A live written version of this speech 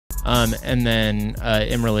And then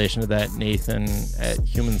in relation to that, Nathan at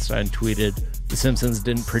Humanstein tweeted, "The Simpsons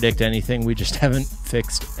didn't predict anything. We just haven't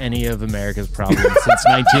fixed any of America's problems since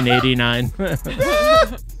 1989.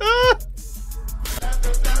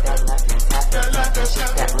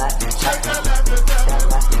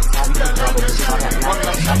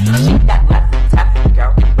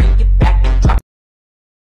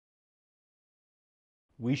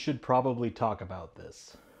 We should probably talk about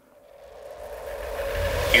this.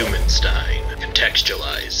 Humanstein.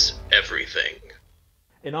 Contextualize everything.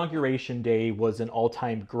 Inauguration Day was an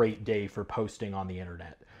all-time great day for posting on the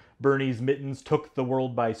internet. Bernie's mittens took the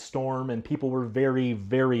world by storm, and people were very,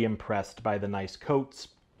 very impressed by the nice coats,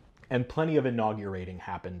 and plenty of inaugurating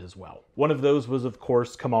happened as well. One of those was, of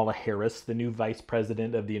course, Kamala Harris, the new Vice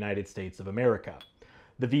President of the United States of America.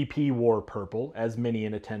 The VP wore purple, as many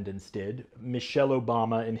in attendance did. Michelle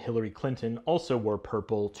Obama and Hillary Clinton also wore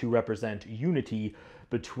purple to represent unity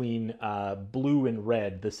between blue and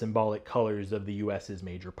red, the symbolic colors of the US's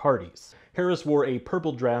major parties. Harris wore a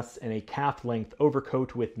purple dress and a calf-length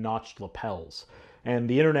overcoat with notched lapels, and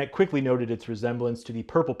the internet quickly noted its resemblance to the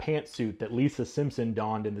purple pantsuit that Lisa Simpson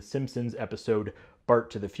donned in the Simpsons episode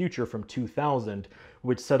Bart to the Future from 2000,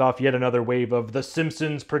 which set off yet another wave of "The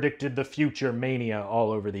Simpsons predicted the future" mania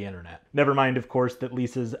all over the internet. Never mind, of course, that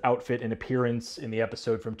Lisa's outfit and appearance in the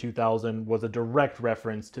episode from 2000 was a direct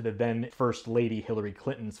reference to the then First Lady Hillary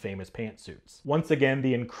Clinton's famous pantsuits. Once again,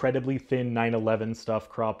 the incredibly thin 9/11 stuff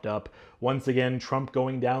cropped up. Once again, Trump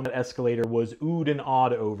going down that escalator was oohed and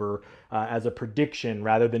awed over as a prediction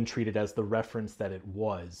rather than treated as the reference that it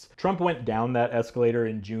was. Trump went down that escalator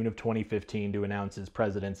in June of 2015 to announce his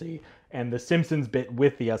presidency, and the Simpsons bit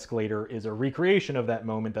with the escalator is a recreation of that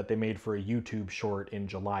moment that they made for a YouTube short in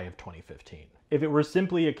July of 2015. If it were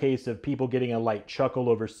simply a case of people getting a light chuckle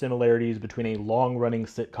over similarities between a long-running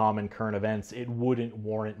sitcom and current events, it wouldn't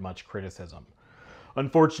warrant much criticism.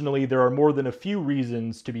 Unfortunately, there are more than a few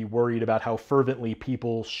reasons to be worried about how fervently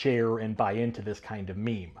people share and buy into this kind of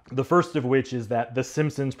meme. The first of which is that The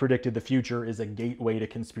Simpsons predicted the future is a gateway to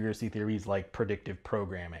conspiracy theories like predictive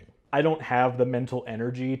programming. I don't have the mental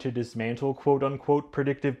energy to dismantle quote-unquote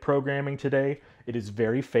predictive programming today. It is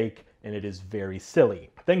very fake and it is very silly.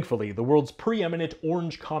 Thankfully, the world's preeminent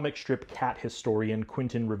orange comic strip cat historian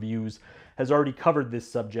Quinton Reviews has already covered this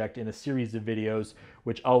subject in a series of videos,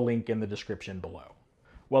 which I'll link in the description below.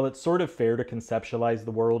 While it's sort of fair to conceptualize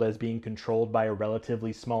the world as being controlled by a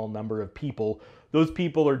relatively small number of people, those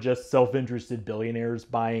people are just self-interested billionaires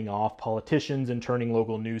buying off politicians and turning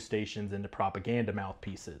local news stations into propaganda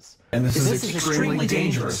mouthpieces. And this is extremely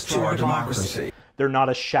dangerous to our democracy. They're not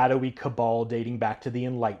a shadowy cabal dating back to the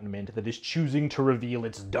Enlightenment that is choosing to reveal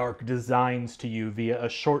its dark designs to you via a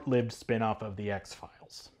short-lived spin-off of the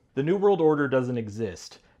X-Files. The New World Order doesn't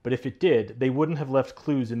exist, but if it did, they wouldn't have left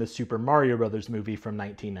clues in the Super Mario Bros. Movie from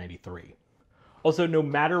 1993. Also, no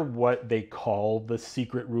matter what they call the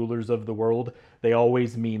secret rulers of the world, they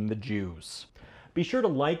always mean the Jews. Be sure to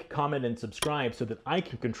like, comment, and subscribe so that I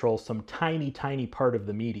can control some tiny, tiny part of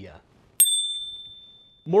the media.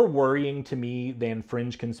 More worrying to me than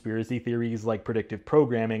fringe conspiracy theories like predictive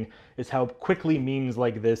programming is how quickly memes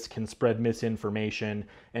like this can spread misinformation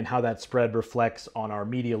and how that spread reflects on our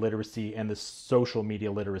media literacy and the social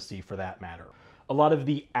media literacy for that matter. A lot of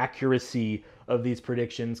the accuracy of these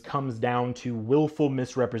predictions comes down to willful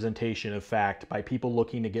misrepresentation of fact by people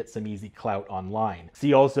looking to get some easy clout online.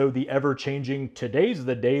 See also the ever-changing "today's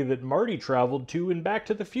the day that Marty traveled to" and Back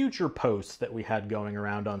to the Future posts that we had going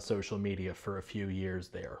around on social media for a few years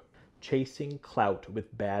there. Chasing clout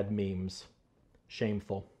with bad memes.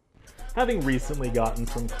 Shameful. Having recently gotten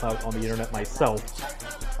some clout on the internet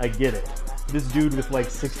myself, I get it. This dude with like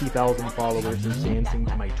 60,000 followers is dancing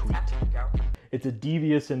to my tweet. It's a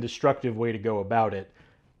devious and destructive way to go about it,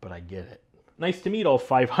 but I get it. Nice to meet all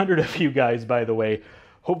 500 of you guys, by the way.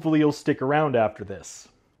 Hopefully you'll stick around after this.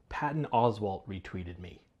 Patton Oswalt retweeted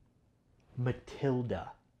me.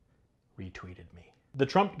 Matilda retweeted me. The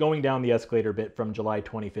Trump going down the escalator bit from July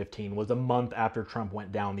 2015 was a month after Trump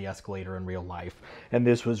went down the escalator in real life, and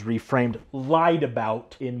this was reframed, lied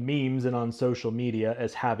about in memes and on social media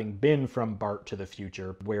as having been from Bart to the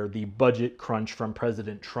Future, where the budget crunch from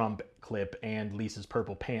President Trump clip and Lisa's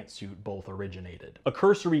purple pantsuit both originated. A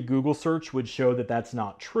cursory Google search would show that that's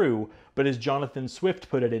not true, but as Jonathan Swift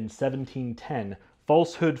put it in 1710,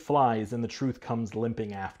 falsehood flies and the truth comes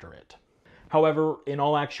limping after it. However, in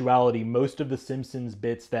all actuality, most of the Simpsons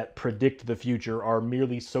bits that predict the future are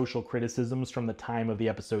merely social criticisms from the time of the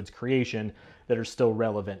episode's creation that are still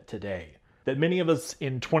relevant today. The That many of us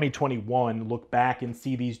in 2021 look back and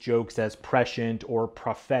see these jokes as prescient or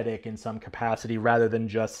prophetic in some capacity rather than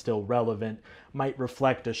just still relevant might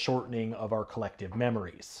reflect a shortening of our collective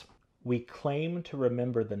memories. We claim to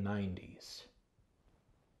remember the 90s,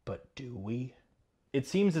 but do we? It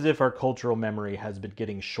seems as if our cultural memory has been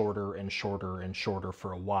getting shorter and shorter and shorter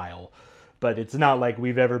for a while, but it's not like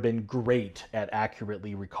we've ever been great at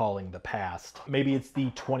accurately recalling the past. Maybe it's the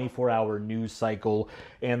 24-hour news cycle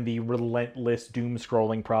and the relentless doom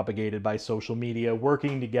scrolling propagated by social media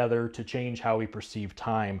working together to change how we perceive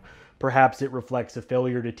time. Perhaps it reflects a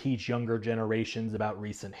failure to teach younger generations about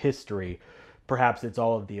recent history. Perhaps it's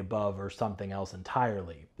all of the above or something else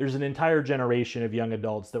entirely. There's an entire generation of young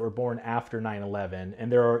adults that were born after 9/11, and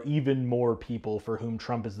there are even more people for whom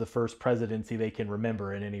Trump is the first presidency they can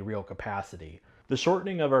remember in any real capacity. The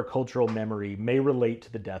shortening of our cultural memory may relate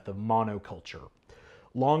to the death of monoculture.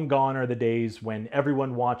 Long gone are the days when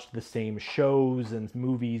everyone watched the same shows and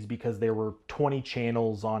movies because there were 20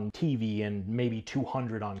 channels on TV and maybe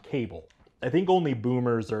 200 on cable. I think only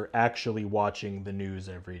boomers are actually watching the news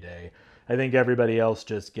every day. I think everybody else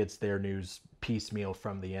just gets their news piecemeal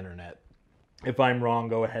from the internet. If I'm wrong,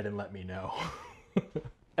 go ahead and let me know.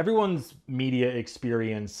 Everyone's media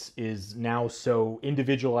experience is now so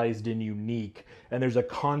individualized and unique, and there's a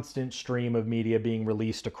constant stream of media being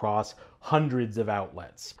released across hundreds of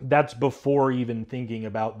outlets. That's before even thinking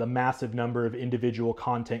about the massive number of individual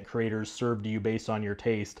content creators served to you based on your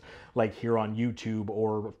taste, like here on YouTube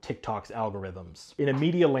or TikTok's algorithms. In a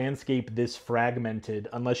media landscape this fragmented,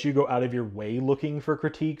 unless you go out of your way looking for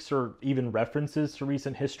critiques or even references to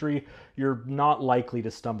recent history, you're not likely to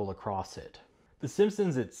stumble across it. The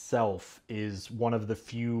Simpsons itself is one of the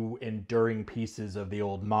few enduring pieces of the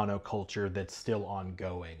old monoculture that's still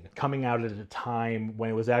ongoing, coming out at a time when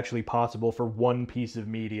it was actually possible for one piece of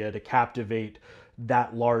media to captivate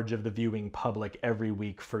that large of the viewing public every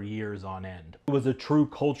week for years on end. It was a true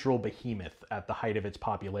cultural behemoth at the height of its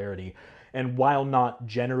popularity, and while not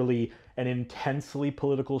generally an intensely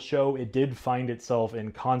political show, it did find itself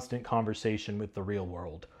in constant conversation with the real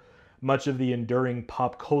world. Much of the enduring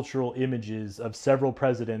pop cultural images of several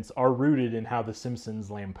presidents are rooted in how The Simpsons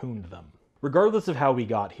lampooned them. Regardless of how we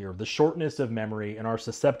got here, the shortness of memory and our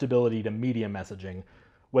susceptibility to media messaging,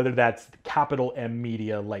 whether that's capital M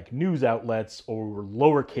media like news outlets or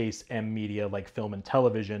lowercase m media like film and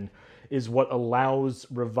television, is what allows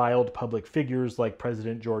reviled public figures like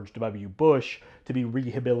President George W. Bush to be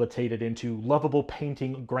rehabilitated into lovable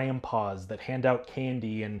painting grandpas that hand out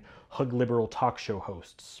candy and hug liberal talk show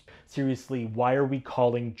hosts. Seriously, why are we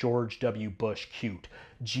calling George W. Bush cute?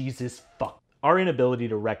 Jesus fuck. Our inability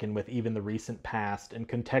to reckon with even the recent past and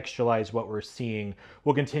contextualize what we're seeing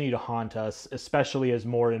will continue to haunt us, especially as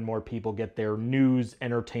more and more people get their news,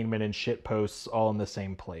 entertainment, and shitposts all in the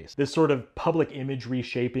same place. This sort of public image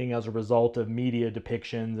reshaping as a result of media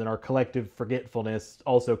depictions and our collective forgetfulness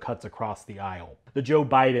also cuts across the aisle. The Joe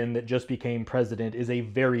Biden that just became president is a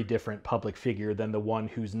very different public figure than the one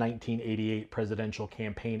whose 1988 presidential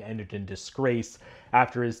campaign ended in disgrace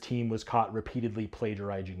after his team was caught repeatedly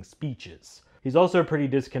plagiarizing speeches. He's also pretty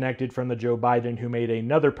disconnected from the Joe Biden who made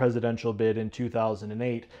another presidential bid in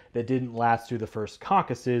 2008 that didn't last through the first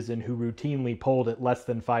caucuses and who routinely polled at less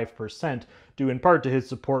than 5%, due in part to his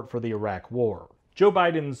support for the Iraq War. Joe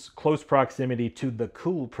Biden's close proximity to the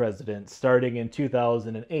cool president starting in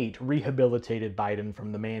 2008 rehabilitated Biden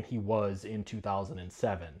from the man he was in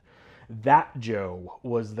 2007. That Joe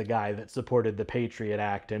was the guy that supported the Patriot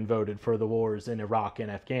Act and voted for the wars in Iraq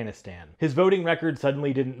and Afghanistan. His voting record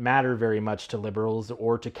suddenly didn't matter very much to liberals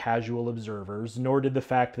or to casual observers, nor did the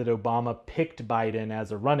fact that Obama picked Biden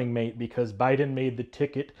as a running mate because Biden made the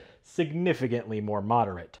ticket significantly more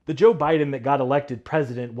moderate. The Joe Biden that got elected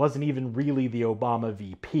president wasn't even really the Obama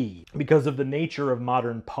VP. Because of the nature of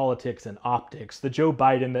modern politics and optics, the Joe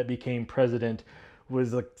Biden that became president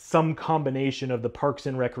was some combination of the Parks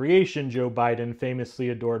and Recreation Joe Biden, famously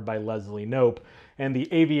adored by Leslie Knope, and the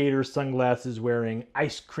aviator sunglasses wearing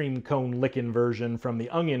ice cream cone licking version from the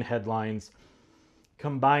Onion headlines,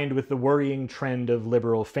 combined with the worrying trend of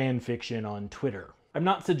liberal fan fiction on Twitter. I'm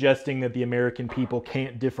not suggesting that the American people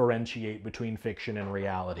can't differentiate between fiction and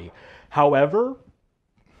reality. However,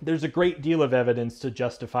 there's a great deal of evidence to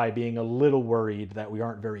justify being a little worried that we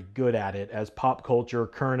aren't very good at it as pop culture,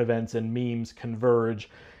 current events, and memes converge,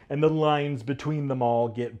 and the lines between them all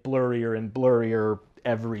get blurrier and blurrier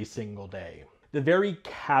every single day. The very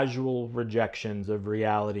casual rejections of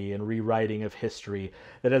reality and rewriting of history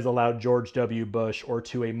that has allowed George W. Bush, or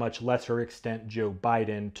to a much lesser extent Joe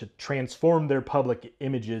Biden, to transform their public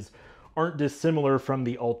images aren't dissimilar from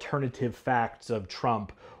the alternative facts of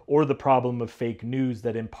Trump or the problem of fake news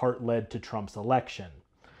that in part led to Trump's election.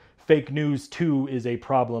 Fake news, too, is a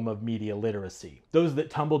problem of media literacy. Those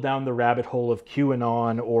that tumble down the rabbit hole of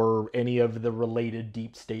QAnon or any of the related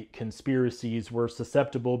deep state conspiracies were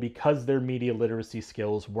susceptible because their media literacy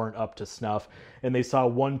skills weren't up to snuff, and they saw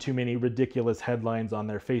one too many ridiculous headlines on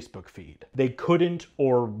their Facebook feed. They couldn't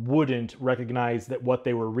or wouldn't recognize that what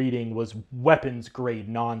they were reading was weapons-grade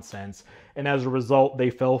nonsense, and as a result,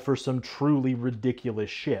 they fell for some truly ridiculous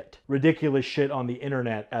shit. Ridiculous shit on the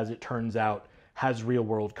internet, as it turns out, has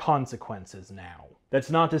real-world consequences now. That's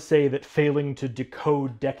not to say that failing to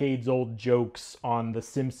decode decades-old jokes on The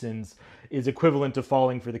Simpsons is equivalent to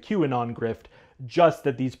falling for the QAnon grift, just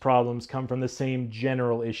that these problems come from the same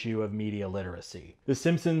general issue of media literacy. The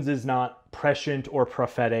Simpsons is not prescient or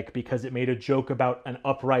prophetic because it made a joke about an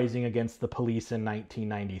uprising against the police in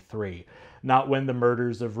 1993, not when the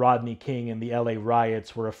murders of Rodney King and the LA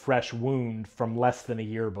riots were a fresh wound from less than a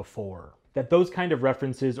year before. That those kind of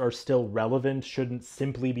references are still relevant shouldn't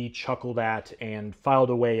simply be chuckled at and filed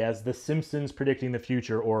away as The Simpsons predicting the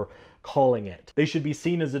future or calling it. They should be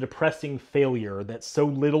seen as a depressing failure that so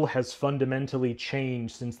little has fundamentally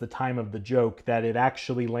changed since the time of the joke that it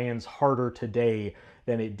actually lands harder today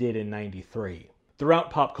than it did in '93.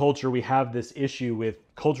 Throughout pop culture, we have this issue with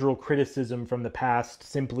cultural criticism from the past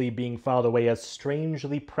simply being filed away as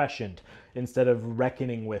strangely prescient instead of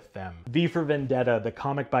reckoning with them. V for Vendetta, the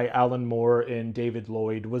comic by Alan Moore and David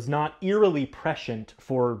Lloyd, was not eerily prescient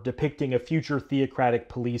for depicting a future theocratic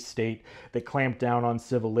police state that clamped down on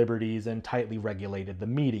civil liberties and tightly regulated the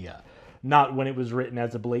media. Not when it was written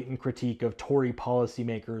as a blatant critique of Tory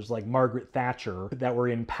policymakers like Margaret Thatcher that were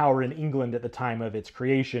in power in England at the time of its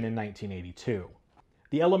creation in 1982.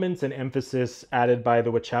 The elements and emphasis added by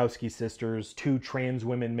the Wachowski sisters, two trans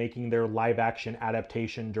women making their live-action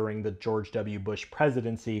adaptation during the George W. Bush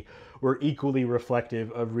presidency, were equally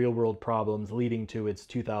reflective of real-world problems leading to its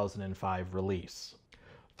 2005 release.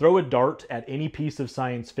 Throw a dart at any piece of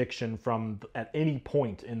science fiction from at any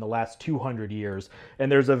point in the last 200 years,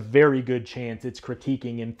 and there's a very good chance it's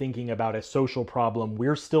critiquing and thinking about a social problem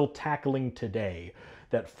we're still tackling today,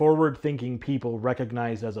 that forward-thinking people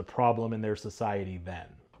recognized as a problem in their society then.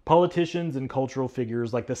 Politicians and cultural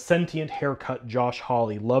figures like the sentient haircut Josh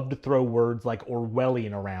Hawley love to throw words like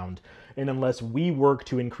Orwellian around, and unless we work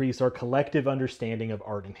to increase our collective understanding of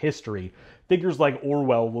art and history, figures like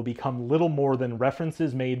Orwell will become little more than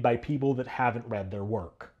references made by people that haven't read their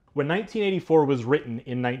work. When 1984 was written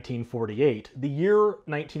in 1948, the year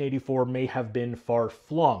 1984 may have been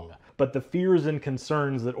far-flung, but the fears and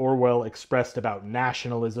concerns that Orwell expressed about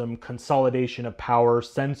nationalism, consolidation of power,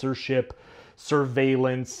 censorship,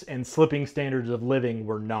 surveillance, and slipping standards of living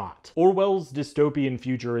were not. Orwell's dystopian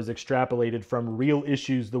future is extrapolated from real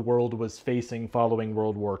issues the world was facing following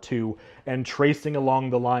World War II and tracing along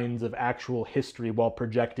the lines of actual history while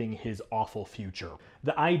projecting his awful future.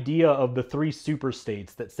 The idea of the three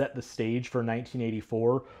superstates that set the stage for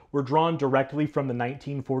 1984 were drawn directly from the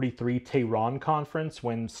 1943 Tehran Conference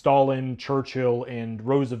when Stalin, Churchill, and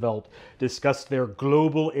Roosevelt discussed their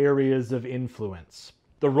global areas of influence.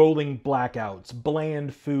 The rolling blackouts,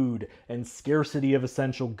 bland food, and scarcity of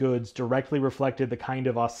essential goods directly reflected the kind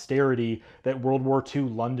of austerity that World War II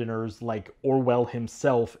Londoners like Orwell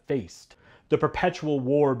himself faced. The perpetual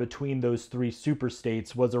war between those three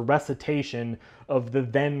superstates was a recitation of the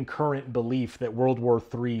then current belief that World War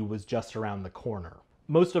III was just around the corner.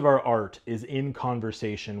 Most of our art is in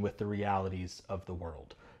conversation with the realities of the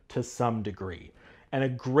world, to some degree, and a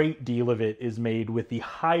great deal of it is made with the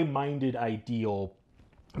high-minded ideal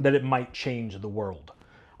that it might change the world.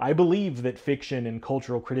 I believe that fiction and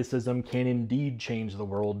cultural criticism can indeed change the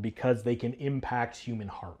world because they can impact human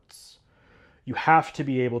hearts. You have to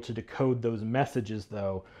be able to decode those messages,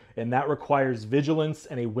 though, and that requires vigilance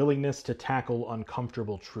and a willingness to tackle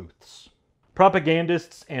uncomfortable truths.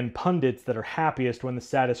 Propagandists and pundits that are happiest when the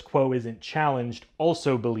status quo isn't challenged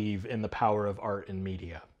also believe in the power of art and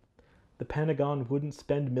media. The Pentagon wouldn't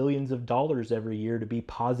spend millions of dollars every year to be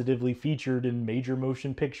positively featured in major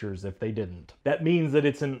motion pictures if they didn't. That means that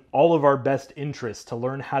it's in all of our best interests to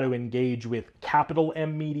learn how to engage with capital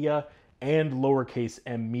M media and lowercase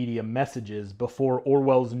m media messages before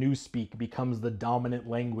Orwell's newspeak becomes the dominant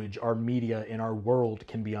language our media in our world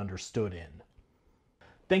can be understood in.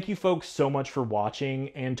 Thank you folks so much for watching,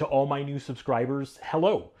 and to all my new subscribers,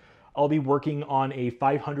 hello! I'll be working on a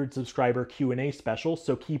 500 subscriber Q&A special,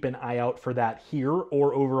 so keep an eye out for that here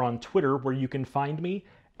or over on Twitter, where you can find me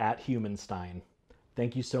at Humanstein.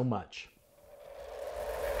 Thank you so much.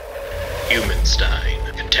 Humanstein.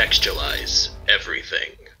 Contextualize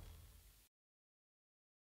everything.